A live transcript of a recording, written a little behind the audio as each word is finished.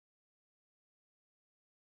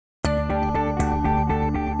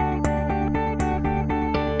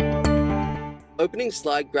Opening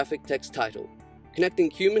slide graphic text title, Connecting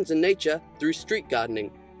Humans and Nature Through Street Gardening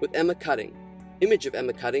with Emma Cutting. Image of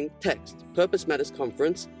Emma Cutting, text, Purpose Matters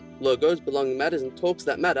Conference, logos, Belonging Matters and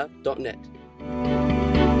talksthatmatter.net.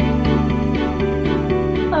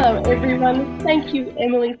 Hello everyone, thank you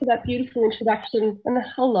Emily for that beautiful introduction, and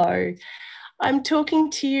hello. I'm talking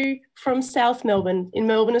to you from South Melbourne in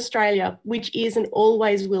Melbourne, Australia, which is and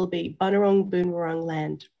always will be Bunurong Boonwurrung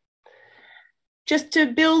land. Just to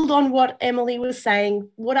build on what Emily was saying,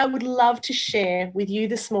 what I would love to share with you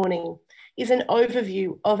this morning is an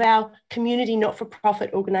overview of our community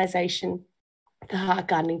not-for-profit organisation, the Heart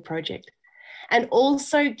Gardening Project, and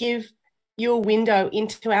also give you a window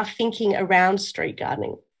into our thinking around street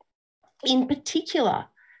gardening. In particular,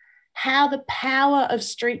 how the power of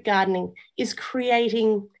street gardening is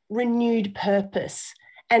creating renewed purpose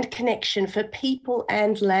and connection for people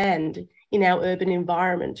and land in our urban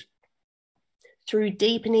environment through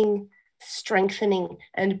deepening, strengthening,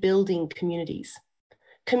 and building communities.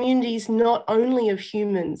 Communities not only of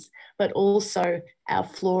humans, but also our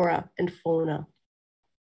flora and fauna.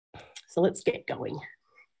 So let's get going.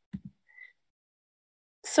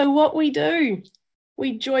 So what we do,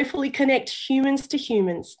 we joyfully connect humans to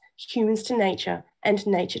humans, humans to nature, and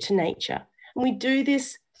nature to nature. And we do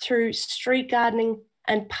this through street gardening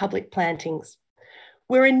and public plantings.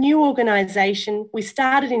 We're a new organisation. We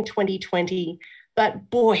started in 2020, but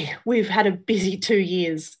boy, we've had a busy 2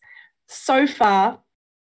 years. So far,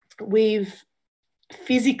 we've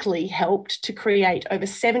physically helped to create over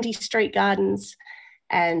 70 street gardens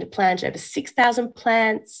and plant over 6,000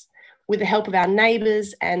 plants. With the help of our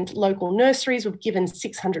neighbours and local nurseries, we've given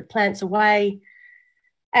 600 plants away.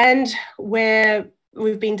 And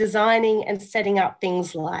we've been designing and setting up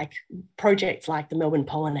things like projects like the Melbourne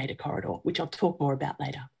Pollinator Corridor, which I'll talk more about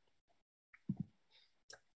later.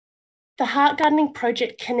 The Heart Gardening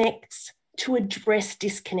Project connects to address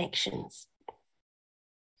disconnections.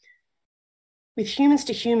 With humans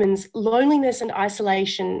to humans, loneliness and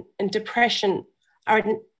isolation and depression are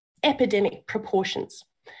in epidemic proportions.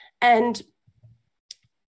 And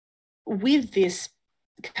with this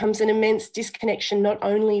comes an immense disconnection, not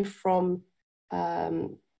only from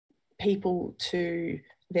people to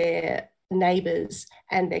their neighbours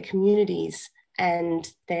and their communities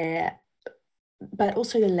but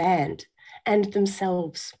also the land and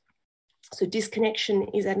themselves. So disconnection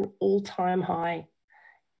is at an all-time high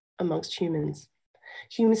amongst humans.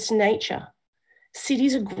 Humans to nature.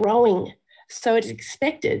 Cities are growing, so it's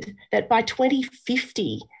expected that by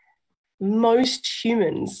 2050, most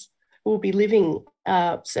humans will be living,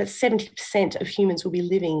 so 70% of humans will be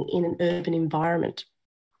living in an urban environment.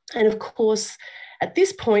 And of course, at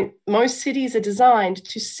this point, most cities are designed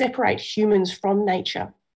to separate humans from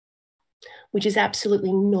nature, which is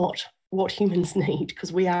absolutely not what humans need,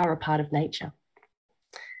 because we are a part of nature.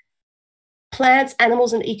 Plants,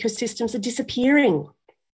 animals, and ecosystems are disappearing.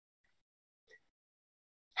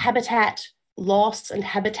 Habitat loss and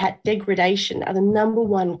habitat degradation are the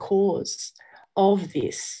 #1 cause of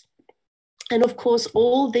this. And of course,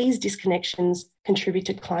 all these disconnections contribute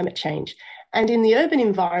to climate change. And in the urban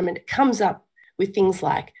environment, it comes up with things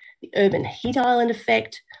like the urban heat island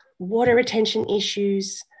effect, water retention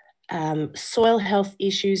issues, soil health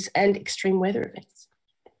issues, and extreme weather events.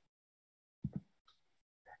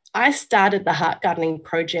 I started the Heart Gardening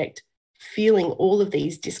Project feeling all of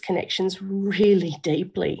these disconnections really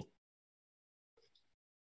deeply.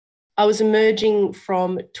 I was emerging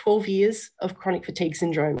from 12 years of chronic fatigue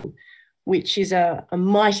syndrome, which is a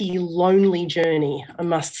mighty lonely journey, I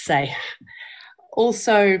must say.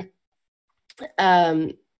 Also,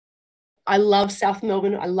 I love South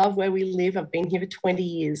Melbourne. I love where we live. I've been here for 20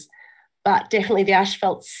 years, but definitely the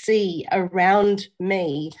asphalt sea around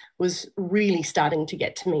me was really starting to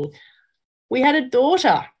get to me. We had a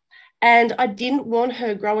daughter, and I didn't want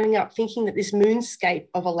her growing up thinking that this moonscape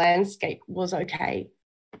of a landscape was okay.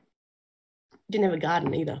 Didn't have a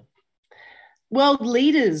garden either. World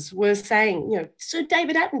leaders were saying, Sir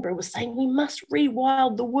David Attenborough was saying we must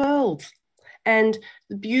rewild the world. And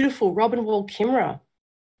the beautiful Robin Wall-Kimmerer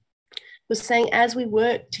was saying, as we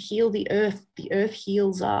work to heal the earth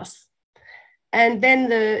heals us. And then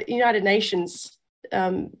the United Nations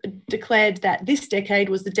declared that this decade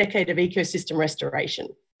was the decade of ecosystem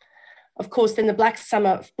restoration. Of course, then the Black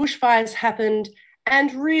Summer bushfires happened,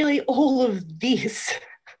 and really all of this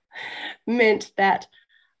meant that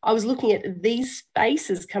I was looking at these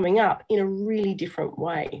spaces coming up in a really different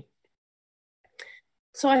way.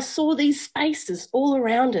 So I saw these spaces all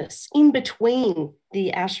around us, in between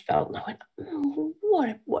the asphalt, and I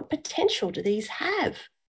went, what potential do these have?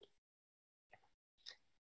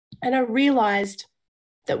 And I realised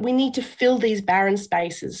that we need to fill these barren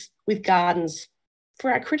spaces with gardens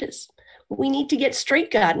for our critters. We need to get street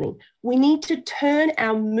gardening. We need to turn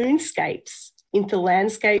our moonscapes into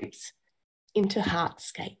landscapes, into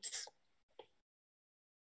heartscapes.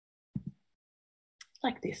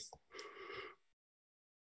 Like this.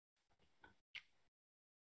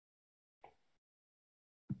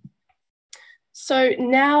 So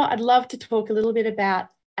now I'd love to talk a little bit about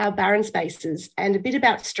our barren spaces and a bit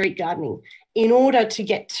about street gardening in order to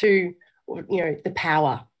get to, the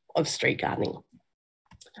power of street gardening.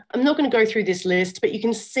 I'm not going to go through this list, but you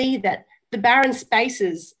can see that the barren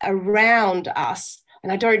spaces around us,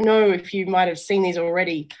 and I don't know if you might have seen these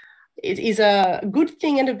already, it is a good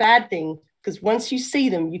thing and a bad thing, because once you see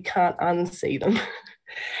them, you can't unsee them.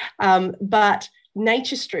 But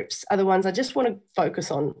nature strips are the ones I just want to focus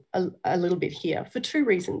on a little bit here for two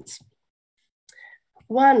reasons.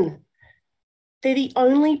 One, they're the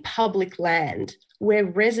only public land where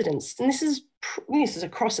residents, and this is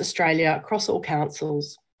across Australia, across all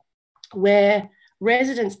councils, where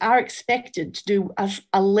residents are expected to do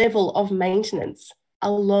a level of maintenance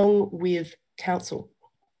along with council.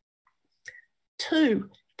 Two,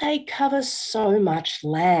 they cover so much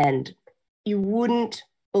land. You wouldn't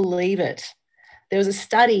believe it. There was a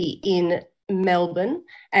study in Melbourne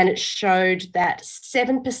and it showed that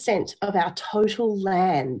 7% of our total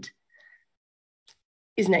land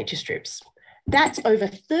is nature strips. That's over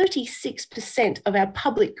 36% of our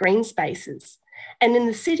public green spaces. And in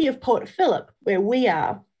the city of Port Phillip, where we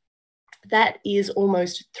are, that is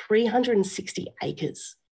almost 360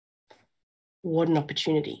 acres. What an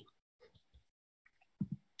opportunity.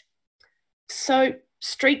 So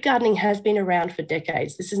street gardening has been around for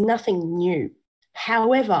decades. This is nothing new.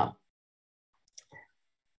 However,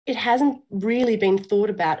 it hasn't really been thought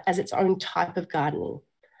about as its own type of gardening.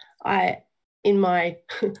 In my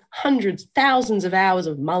hundreds, thousands of hours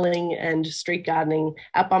of mulling and street gardening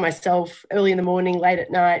out by myself, early in the morning, late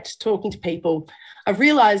at night, talking to people, I've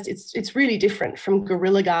realised it's really different from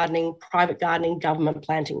guerrilla gardening, private gardening, government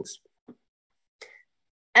plantings.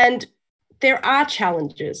 And there are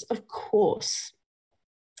challenges, of course,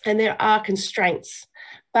 and there are constraints,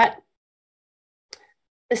 but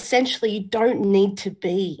essentially you don't need to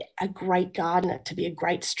be a great gardener to be a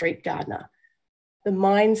great street gardener. The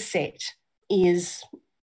mindset is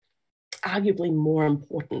arguably more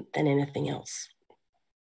important than anything else.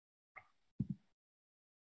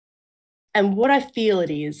 And what I feel it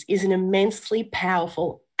is an immensely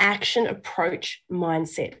powerful action approach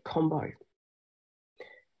mindset combo.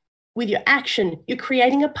 With your action, you're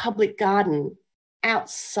creating a public garden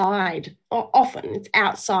outside, or often it's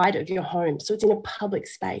outside of your home, so it's in a public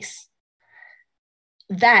space.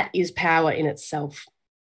 That is power in itself.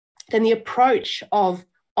 Then the approach of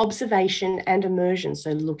observation and immersion,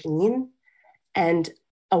 so looking in and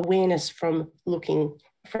awareness from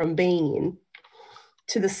being in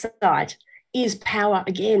to the site, is power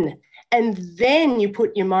again. And then you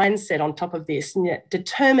put your mindset on top of this,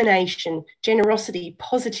 determination, generosity,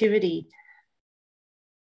 positivity,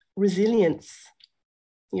 resilience,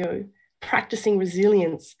 practicing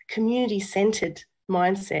resilience, community-centered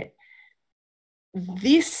mindset.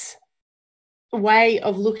 This way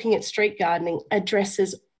of looking at street gardening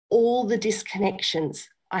addresses all the disconnections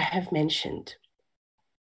I have mentioned.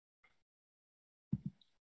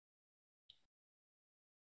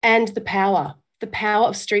 And the power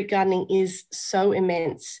of street gardening is so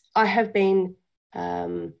immense. I have been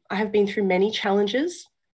through many challenges,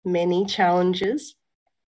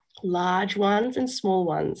 large ones and small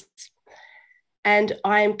ones. And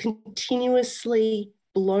I am continuously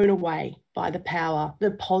blown away by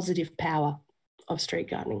the positive power of street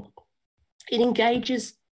gardening. It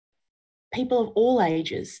engages people of all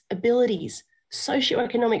ages, abilities,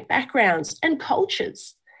 socioeconomic backgrounds, and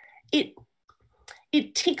cultures. It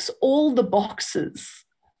ticks all the boxes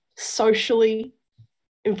socially,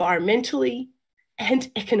 environmentally, and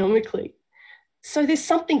economically. So there's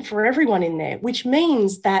something for everyone in there, which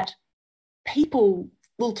means that people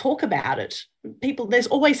will talk about it. There's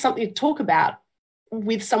always something to talk about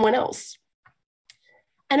with someone else.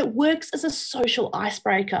 And it works as a social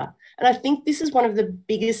icebreaker. And I think this is one of the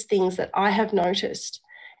biggest things that I have noticed,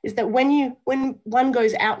 is that when one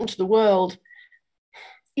goes out into the world,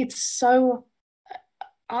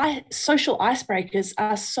 social icebreakers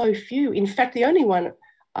are so few. In fact, the only one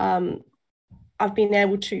I've been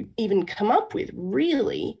able to even come up with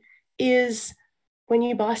really is when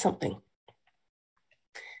you buy something.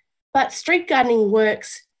 But street gardening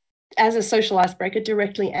works as a social icebreaker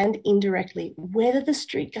directly and indirectly, whether the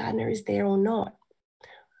street gardener is there or not.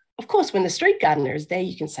 Of course, when the street gardener is there,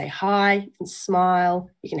 you can say hi, you can smile,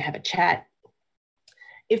 you can have a chat.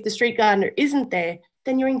 if the street gardener isn't there,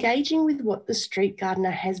 then you're engaging with what the street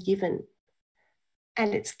gardener has given,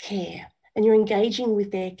 and it's care, and you're engaging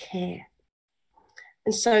with their care.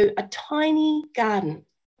 And so a tiny garden,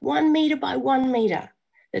 1 metre by 1 metre,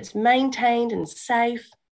 that's maintained and safe,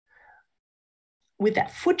 with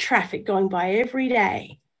that foot traffic going by every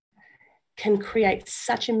day, can create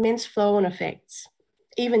such immense flow on effects.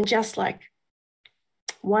 Even just like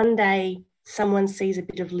one day someone sees a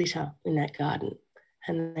bit of litter in that garden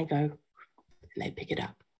and they go and they pick it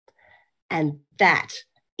up. And that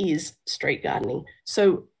is street gardening.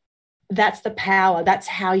 So that's the power. That's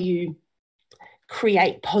how you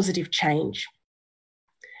create positive change.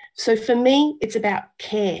 So for me, it's about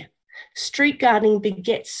care. Street gardening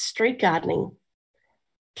begets street gardening.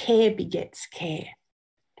 Care begets care.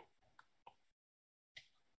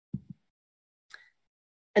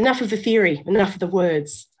 Enough of the theory, enough of the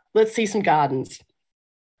words. Let's see some gardens.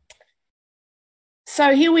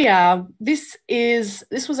 So here we are. This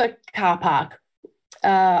was a car park.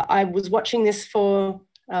 I was watching this for,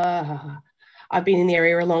 I've been in the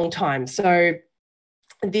area a long time. So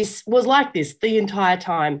this was like this the entire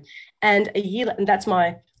time. And and that's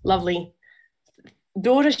my lovely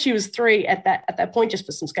daughter. She was 3 at that point, just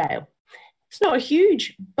for some scale. It's not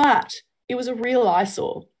huge, but it was a real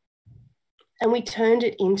eyesore. And we turned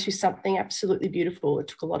it into something absolutely beautiful. It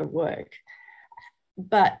took a lot of work.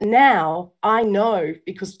 But now I know,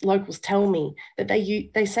 because locals tell me, that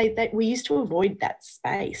they say that we used to avoid that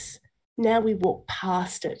space. Now we walk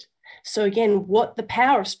past it. So again, what the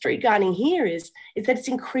power of street gardening here is that it's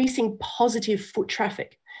increasing positive foot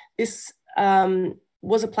traffic. This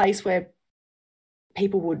was a place where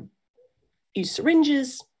people would use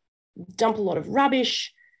syringes, dump a lot of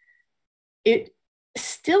rubbish. It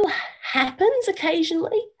still happens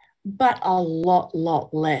occasionally, but a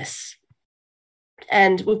lot less.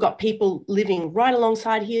 And we've got people living right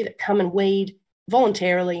alongside here that come and weed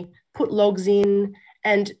voluntarily, put logs in,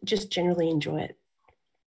 and just generally enjoy it.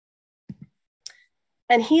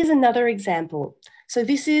 And here's another example. So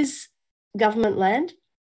this is government land.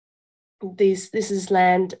 This is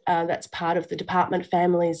land that's part of the Department of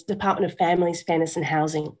Families, Fairness and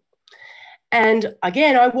Housing. And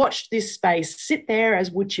again, I watched this space sit there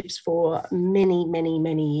as wood chips for many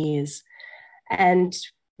years. And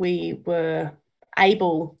we were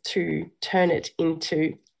able to turn it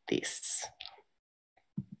into this.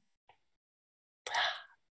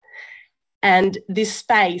 And this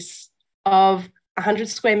space of 100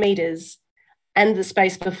 square meters and the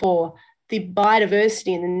space before, the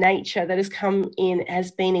biodiversity and the nature that has come in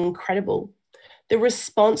has been incredible. The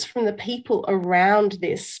response from the people around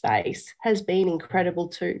this space has been incredible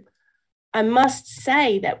too. I must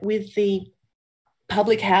say that with the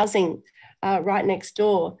public housing right next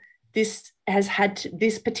door, this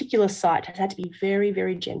particular site has had to be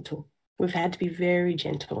very gentle. We've had to be very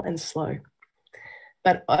gentle and slow.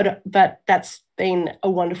 But that's been a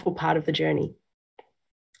wonderful part of the journey.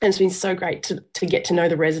 And it's been so great to get to know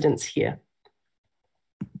the residents here.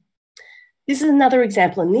 This is another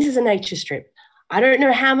example, and this is a nature strip. I don't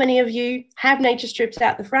know how many of you have nature strips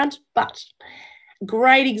out the front, but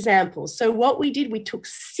great example. So what we did, we took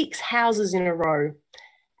 6 houses in a row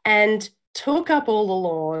and took up all the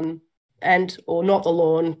lawn, or not the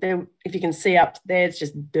lawn. There, if you can see up there, it's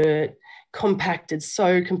just dirt, compacted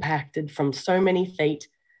from so many feet.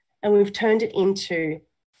 And we've turned it into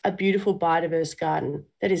a beautiful biodiverse garden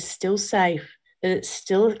that is still safe, that it's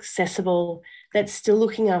still accessible, that's still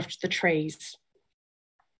looking after the trees.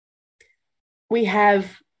 We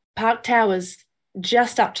have park towers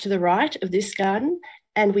just up to the right of this garden,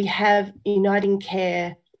 and we have Uniting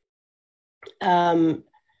Care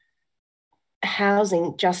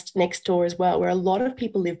housing just next door as well, where a lot of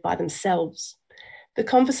people live by themselves. The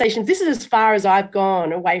conversations, this is as far as I've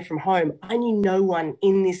gone away from home. I knew no one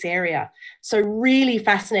in this area. So really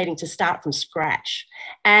fascinating to start from scratch.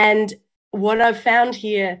 And what I've found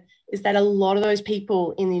here is that a lot of those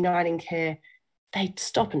people in the Uniting Care, they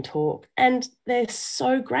stop and talk, and they're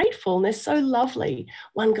so grateful and they're so lovely.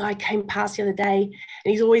 One guy came past the other day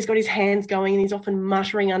and he's always got his hands going and he's often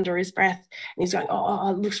muttering under his breath and he's going, oh,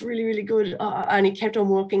 it looks really good. And he kept on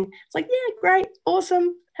walking. It's like, yeah, great,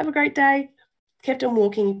 awesome, have a great day. Kept on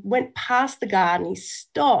walking, went past the garden, he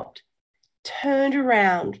stopped, turned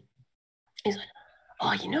around. He's like,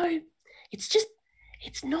 oh,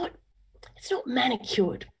 it's not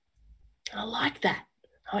manicured. I like that.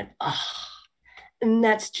 I went, oh. And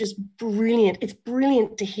that's just brilliant. It's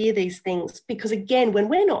brilliant to hear these things because, again, when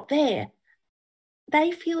we're not there,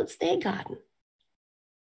 they feel it's their garden.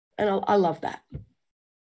 And I love that.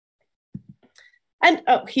 And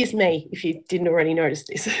oh, here's me, if you didn't already notice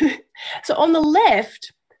this. So on the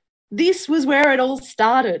left, this was where it all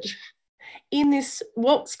started, in this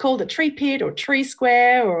what's called a tree pit or tree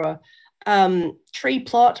square or a tree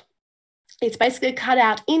plot. It's basically cut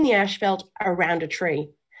out in the asphalt around a tree.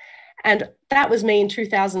 And that was me in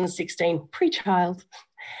 2016, pre-child.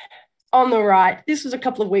 On the right, this was a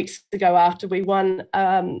couple of weeks ago after we won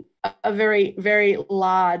a very, very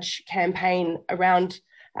large campaign around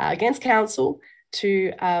against council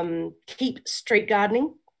to keep street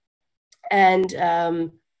gardening. And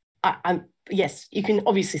I'm yes, you can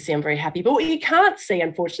obviously see I'm very happy. But what you can't see,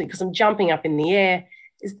 unfortunately, because I'm jumping up in the air,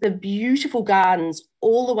 is the beautiful gardens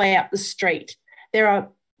all the way up the street. There are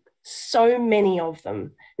so many of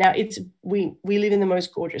them. Now, we live in the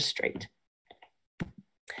most gorgeous street.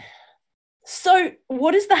 So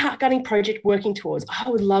what is the Heart Gardening Project working towards? I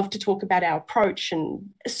would love to talk about our approach and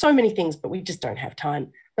so many things, but we just don't have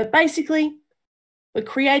time. But basically, we're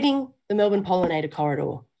creating the Melbourne Pollinator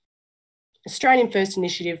Corridor, Australian first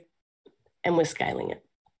initiative, and we're scaling it.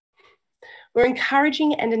 We're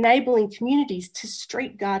encouraging and enabling communities to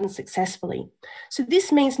street garden successfully. So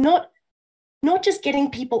this means not just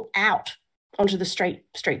getting people out onto the street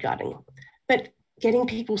gardening, but getting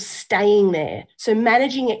people staying there. So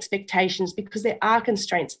managing expectations, because there are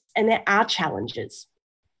constraints and there are challenges.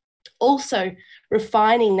 Also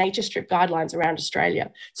refining nature strip guidelines around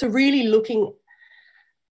Australia. So really looking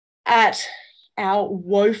at our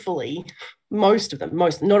woefully, most,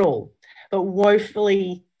 not all, but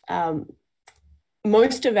woefully,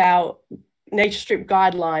 most of our nature strip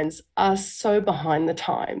guidelines are so behind the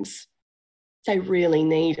times. They really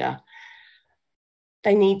need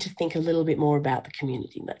they need to think a little bit more about the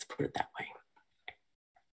community, let's put it that way.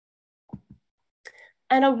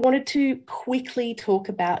 And I wanted to quickly talk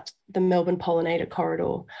about the Melbourne Pollinator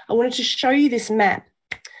Corridor. I wanted to show you this map.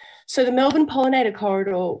 So the Melbourne Pollinator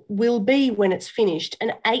Corridor will be, when it's finished,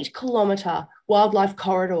 an 8-kilometre wildlife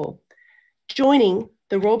corridor, joining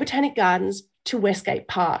the Royal Botanic Gardens to Westgate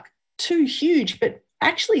Park. 2 huge, but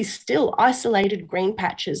actually still isolated green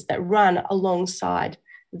patches that run alongside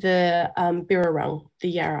the Birrarung, the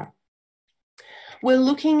Yarra. We're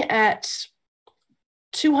looking at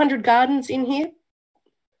 200 gardens in here,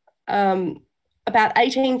 about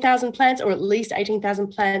 18,000 plants, or at least 18,000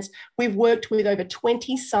 plants. We've worked with over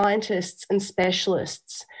 20 scientists and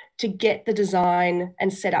specialists to get the design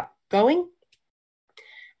and setup going.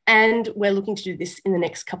 And we're looking to do this in the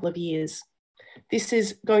next couple of years. This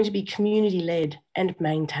is going to be community-led and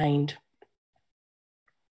maintained.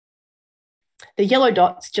 The yellow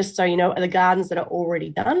dots, just so you know, are the gardens that are already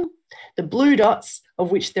done. The blue dots,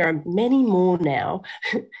 of which there are many more now,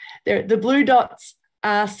 the blue dots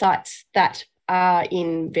are sites that are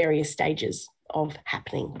in various stages of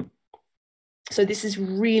happening. So this is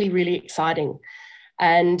really, really exciting.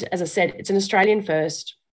 And as I said, it's an Australian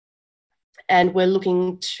first. And we're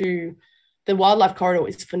looking to, the wildlife corridor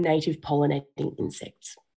is for native pollinating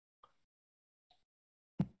insects.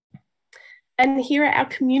 And here are our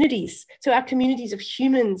communities. So our communities of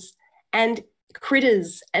humans and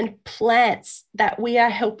critters and plants that we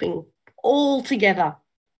are helping all together.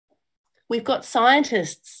 We've got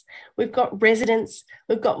scientists, we've got residents,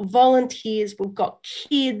 we've got volunteers, we've got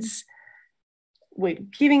kids. We're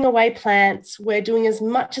giving away plants. We're doing as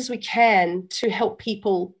much as we can to help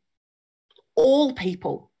people, all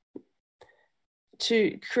people,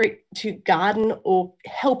 to garden or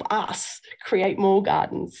help us create more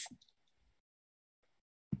gardens.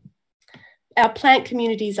 Our plant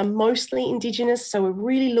communities are mostly Indigenous, so we're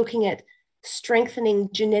really looking at strengthening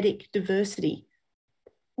genetic diversity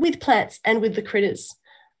with plants and with the critters.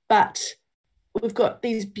 But we've got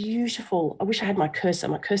these beautiful, I wish I had my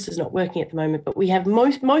cursor's not working at the moment, but we have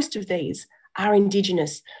most of these are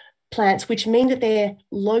Indigenous plants, which mean that they're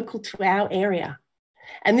local to our area.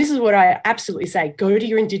 And this is what I absolutely say, go to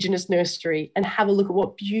your Indigenous nursery and have a look at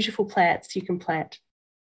what beautiful plants you can plant.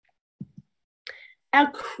 Our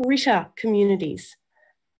critter communities,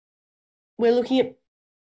 we're looking at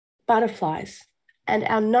butterflies and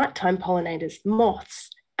our nighttime pollinators, moths,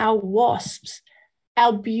 our wasps,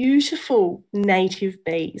 our beautiful native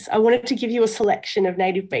bees. I wanted to give you a selection of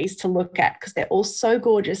native bees to look at because they're all so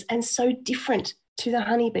gorgeous and so different to the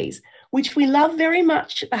honeybees, which we love very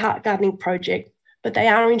much at the Heart Gardening Project, but they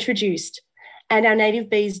are introduced. And our native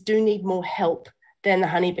bees do need more help than the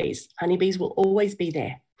honeybees. Honeybees will always be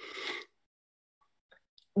there.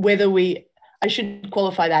 I should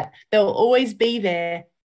qualify that, they'll always be there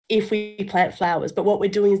if we plant flowers, but what we're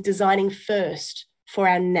doing is designing first for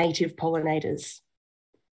our native pollinators.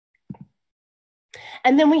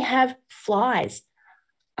 And then we have flies,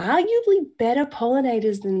 arguably better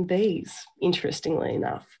pollinators than bees, interestingly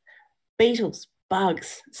enough. Beetles,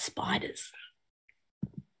 bugs, spiders.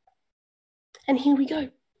 And here we go.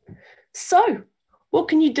 So, what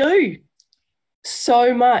can you do?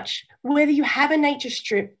 So much. Whether you have a nature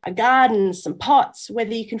strip, a garden, some pots,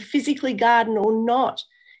 whether you can physically garden or not,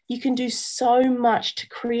 you can do so much to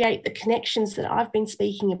create the connections that I've been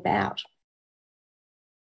speaking about.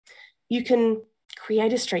 You can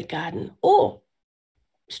create a street garden or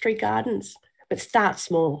street gardens, but start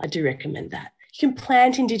small. I do recommend that. You can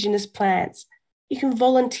plant Indigenous plants. You can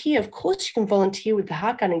volunteer. Of course, you can volunteer with the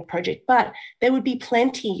Heart Gardening Project, but there would be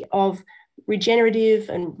plenty of regenerative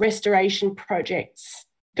and restoration projects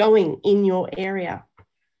going in your area.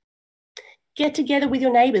 Get together with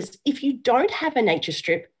your neighbours. If you don't have a nature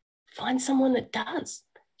strip, find someone that does.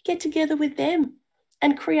 Get together with them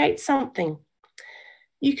and create something.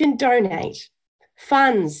 You can donate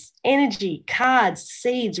funds, energy, cards,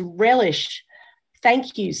 seeds, relish,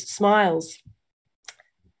 thank yous, smiles.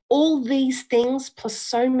 All these things plus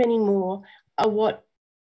so many more are what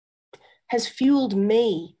has fueled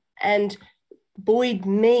me and buoyed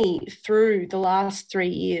me through the last 3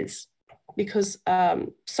 years, because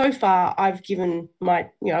so far I've given I've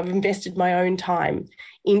invested my own time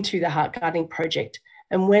into the Heart Gardening Project.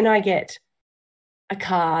 And when I get a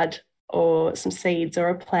card or some seeds or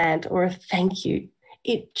a plant or a thank you,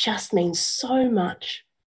 it just means so much.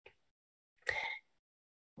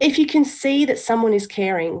 If you can see that someone is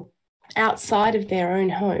caring outside of their own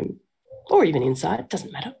home, or even inside, it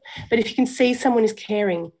doesn't matter. But if you can see someone is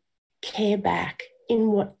caring, care back in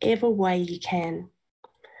whatever way you can.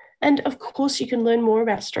 And of course, you can learn more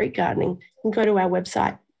about street gardening and go to our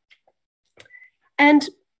website. And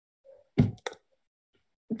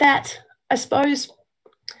that, I suppose,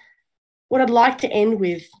 what I'd like to end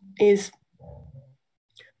with is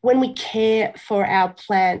when we care for our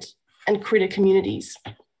plant and critter communities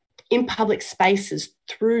in public spaces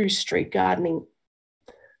through street gardening,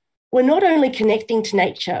 we're not only connecting to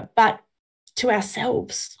nature, but to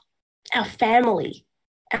ourselves, our family,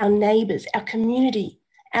 our neighbours, our community,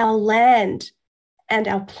 our land, and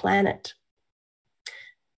our planet.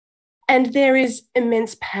 And there is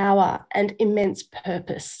immense power and immense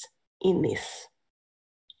purpose in this.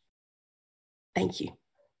 Thank you.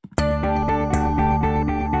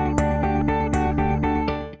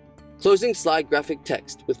 Closing slide graphic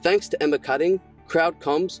text with thanks to Emma Cutting,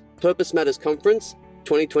 CrowdComms, Purpose Matters Conference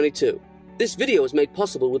 2022. This video was made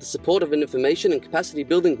possible with the support of an information and capacity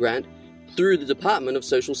building grant through the Department of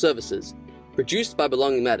Social Services. Produced by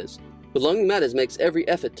Belonging Matters. Belonging Matters makes every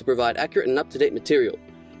effort to provide accurate and up-to-date material.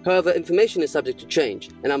 However, information is subject to change,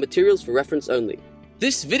 and our materials for reference only.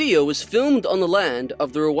 This video was filmed on the land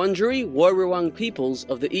of the Wurundjeri Woi-wurrung peoples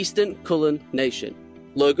of the Eastern Kulin Nation.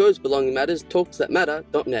 Logos Belonging Matters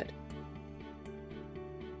talksthatmatter.net.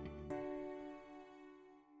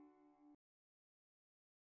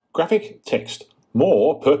 Graphic text.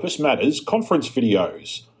 More Purpose Matters conference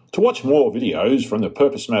videos. To watch more videos from the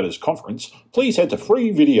Purpose Matters conference, please head to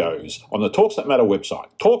free videos on the Talks That Matter website,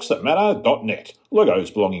 talksthatmatter.net.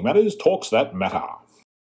 Logos Belonging Matters Talks That Matter.